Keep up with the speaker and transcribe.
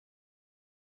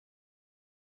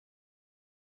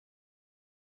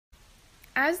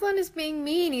Aslan is being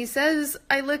mean. He says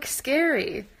I look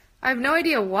scary. I have no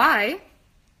idea why.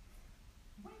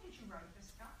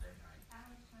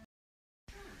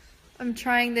 I'm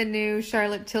trying the new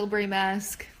Charlotte Tilbury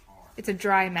mask. It's a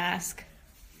dry mask.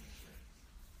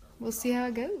 We'll see how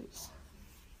it goes.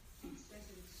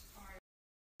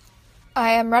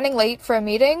 I am running late for a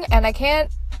meeting and I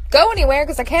can't go anywhere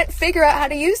because I can't figure out how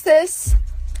to use this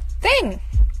thing.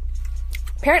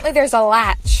 Apparently there's a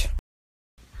latch.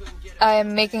 I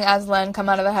am making Aslan come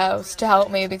out of the house to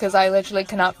help me because I literally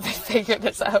cannot figure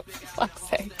this out, for fuck's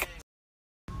sake.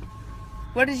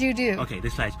 What did you do? Okay,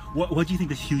 this latch. What do you think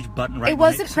this huge button right It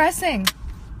wasn't pressing.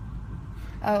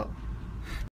 Oh.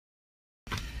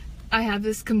 I have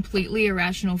this completely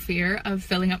irrational fear of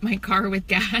filling up my car with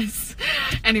gas.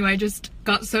 Anyway, I just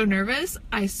got so nervous,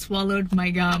 I swallowed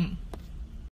my gum.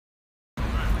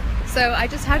 So I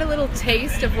just had a little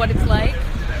taste of what it's like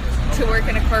to work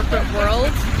in a corporate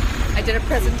world. I did a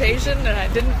presentation and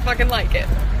I didn't fucking like it.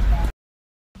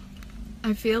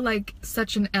 I feel like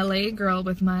such an LA girl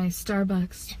with my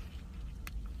Starbucks.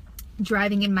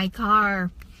 Driving in my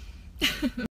car.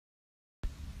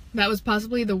 That was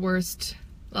possibly the worst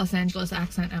Los Angeles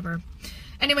accent ever.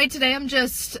 Anyway, today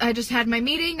I just had my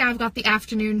meeting. Now I've got the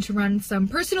afternoon to run some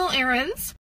personal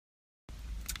errands.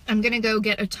 I'm gonna go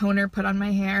get a toner put on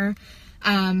my hair.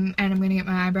 And I'm gonna get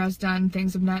my eyebrows done,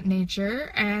 things of that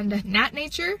nature. And that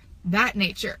nature.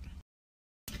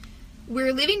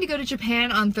 We're leaving to go to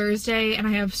Japan on Thursday, and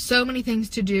I have so many things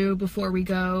to do before we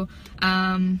go.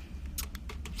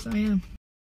 So yeah.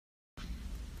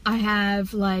 I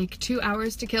have like 2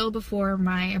 hours to kill before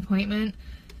my appointment,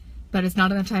 but it's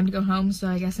not enough time to go home, so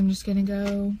I guess I'm just gonna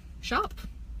go shop.